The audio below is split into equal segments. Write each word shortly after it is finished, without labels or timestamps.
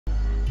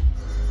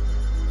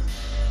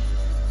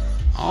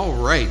All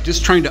right,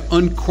 just trying to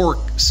uncork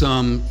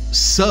some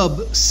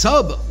sub-low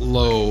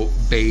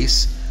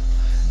bass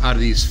out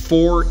of these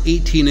 4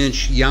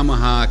 18-inch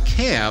Yamaha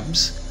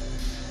cabs,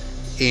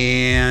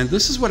 and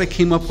this is what I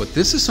came up with.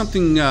 This is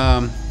something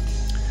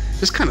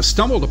just kind of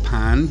stumbled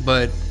upon,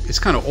 but it's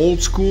kind of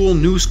old school,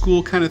 new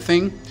school kind of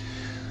thing.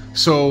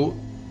 So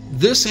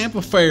this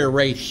amplifier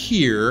right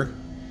here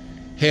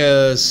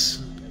it's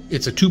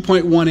a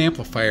 2.1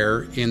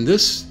 amplifier, and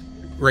this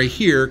right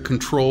here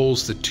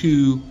controls the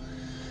 2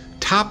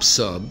 top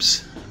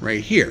subs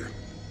right here.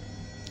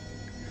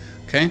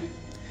 Okay,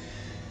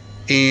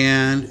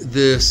 and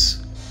this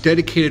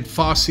dedicated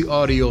Fosi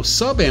Audio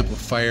sub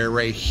amplifier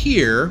right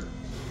here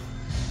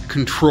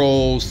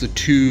controls the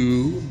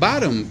 2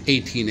 bottom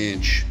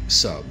 18-inch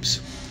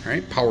subs. All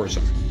right, powers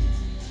them.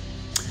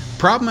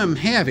 Problem I'm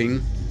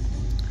having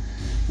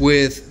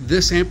with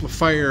this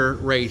amplifier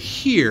right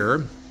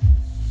here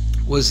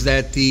was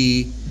that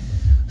the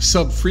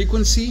sub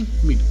frequency,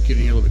 let me get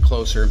in here a little bit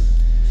closer,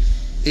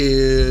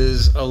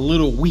 is a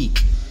little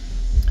weak.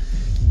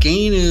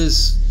 Gain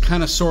is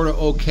kind of sort of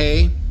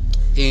okay,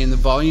 and the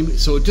volume,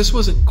 so it just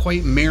wasn't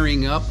quite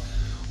marrying up.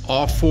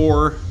 All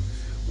 4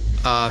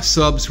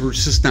 subs were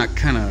just not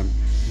kind of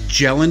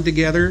gelling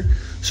together.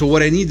 So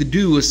what I need to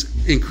do is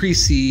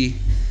increase the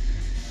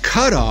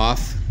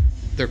cutoff,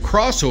 the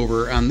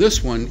crossover on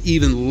this one,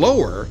 even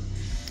lower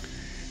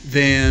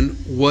than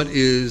what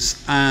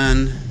is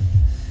on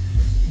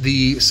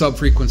the sub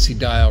frequency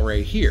dial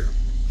right here.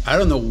 I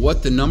don't know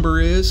what the number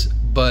is,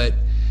 but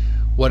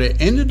what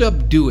it ended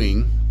up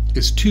doing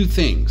is 2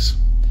 things.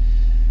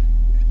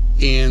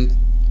 And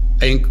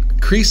I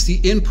increased the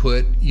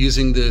input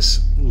using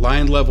this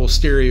line level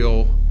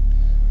stereo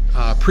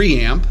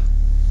preamp,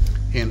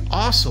 and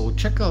also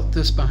check out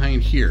this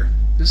behind here.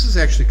 This is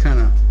actually kind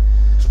of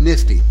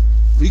nifty.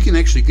 You can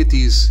actually get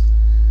these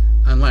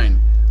online.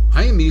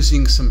 I am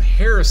using some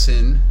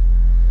Harrison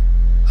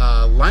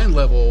line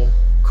level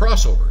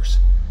crossovers.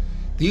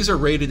 These are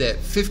rated at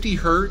 50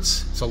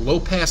 hertz. It's a low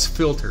pass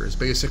filter is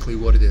basically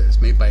what it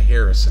is, made by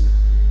Harrison.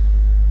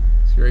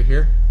 See right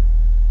here?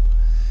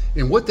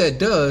 And what that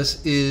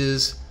does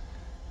is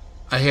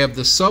I have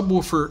the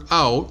subwoofer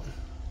out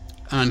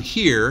on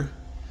here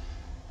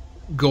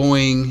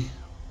going,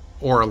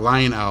 or a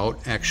line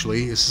out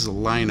actually. This is a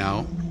line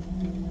out.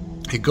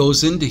 It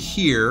goes into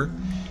here,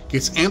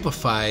 gets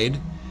amplified,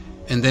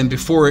 and then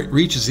before it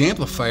reaches the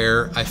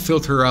amplifier, I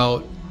filter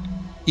out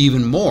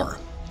even more.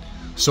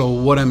 So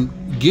what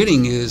I'm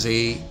getting is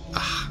a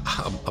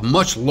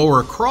much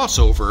lower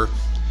crossover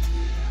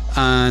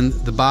on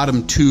the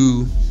bottom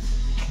 2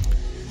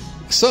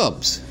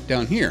 subs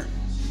down here,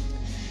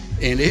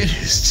 and it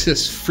is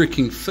just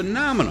freaking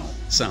phenomenal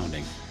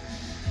sounding.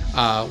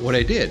 What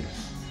I did,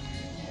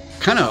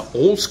 kind of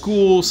old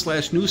school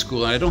 / new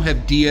school, and I don't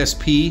have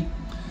DSP,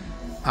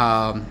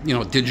 you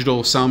know,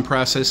 digital sound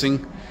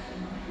processing,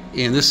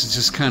 and this is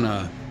just kind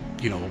of,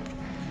 you know,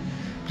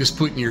 just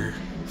putting your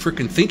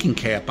freaking thinking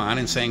cap on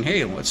and saying,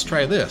 hey, let's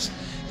try this,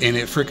 and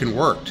it freaking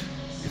worked.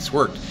 It's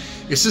worked.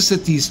 It's just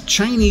that these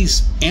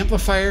Chinese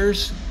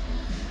amplifiers,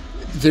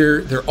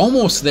 they're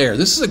almost there.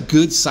 This is a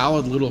good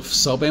solid little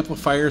sub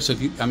amplifier. So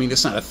if you, I mean,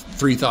 it's not a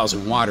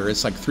 3,000 watt,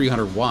 it's like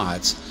 300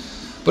 watts,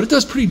 but it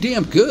does pretty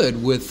damn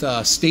good with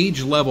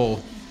stage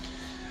level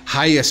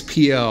high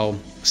SPL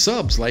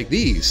subs like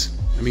these.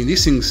 I mean,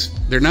 these things,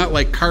 they're not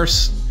like car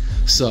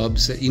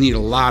subs that you need a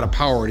lot of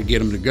power to get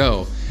them to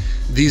go.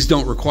 These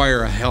don't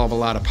require a hell of a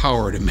lot of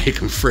power to make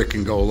them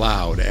frickin' go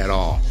loud at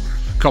all.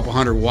 A couple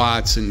 100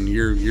 watts and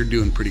you're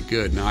doing pretty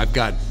good. Now I've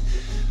got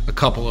a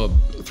couple of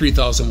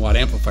 3,000 watt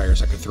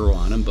amplifiers I could throw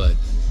on them, but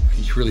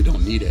you really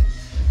don't need it.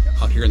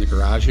 Out here in the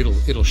garage,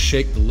 it'll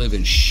shake the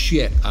living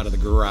shit out of the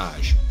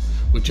garage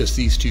with just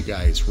these 2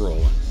 guys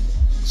rolling.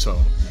 So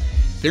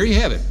there you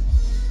have it.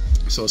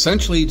 So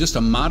essentially just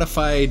a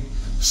modified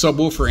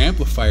subwoofer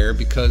amplifier,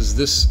 because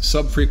this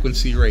sub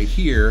frequency right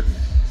here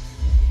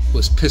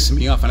was pissing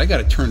me off, and I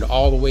got it turned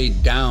all the way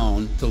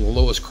down to the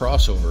lowest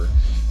crossover,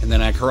 and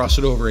then I crossed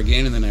it over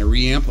again, and then I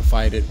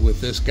re-amplified it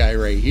with this guy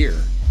right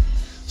here.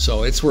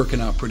 So it's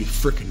working out pretty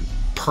freaking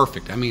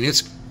perfect. I mean,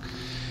 it's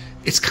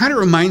kind of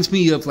reminds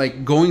me of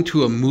like going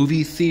to a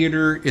movie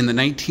theater in the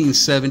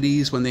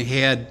 1970s when they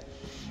had,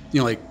 you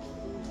know, like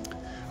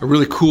a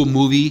really cool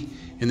movie,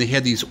 and they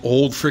had these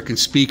old freaking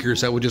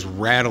speakers that would just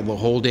rattle the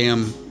whole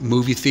damn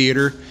movie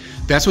theater.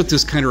 That's what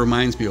this kind of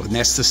reminds me of, and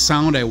that's the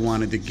sound I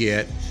wanted to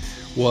get,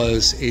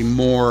 was a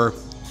more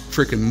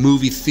freaking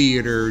movie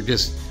theater,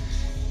 just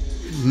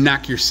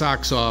knock your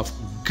socks off,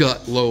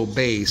 gut low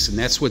bass, and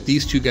that's what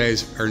these 2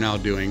 guys are now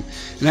doing.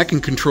 And I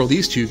can control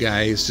these 2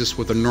 guys just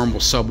with a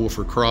normal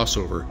subwoofer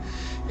crossover,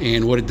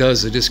 and what it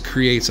does, it just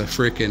creates a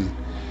freaking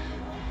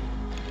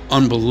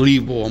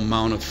unbelievable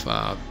amount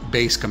of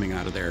bass coming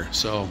out of there.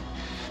 So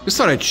just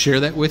thought I'd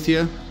share that with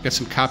you. Got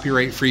some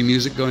copyright free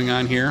music going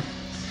on here.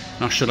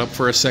 I'll shut up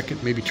for a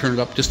second, maybe turn it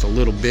up just a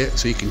little bit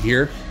so you can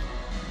hear.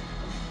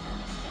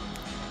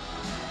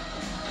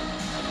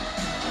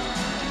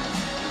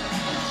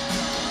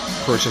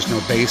 Of course, there's no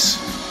bass.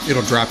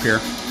 It'll drop here.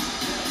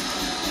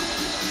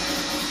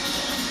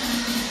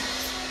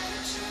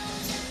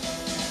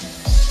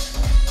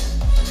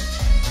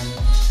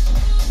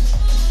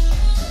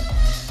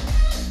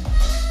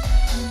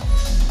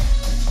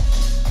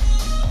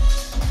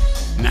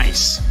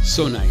 Nice.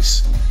 So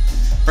nice.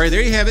 All right,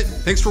 there you have it.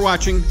 Thanks for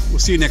watching. We'll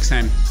see you next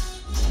time.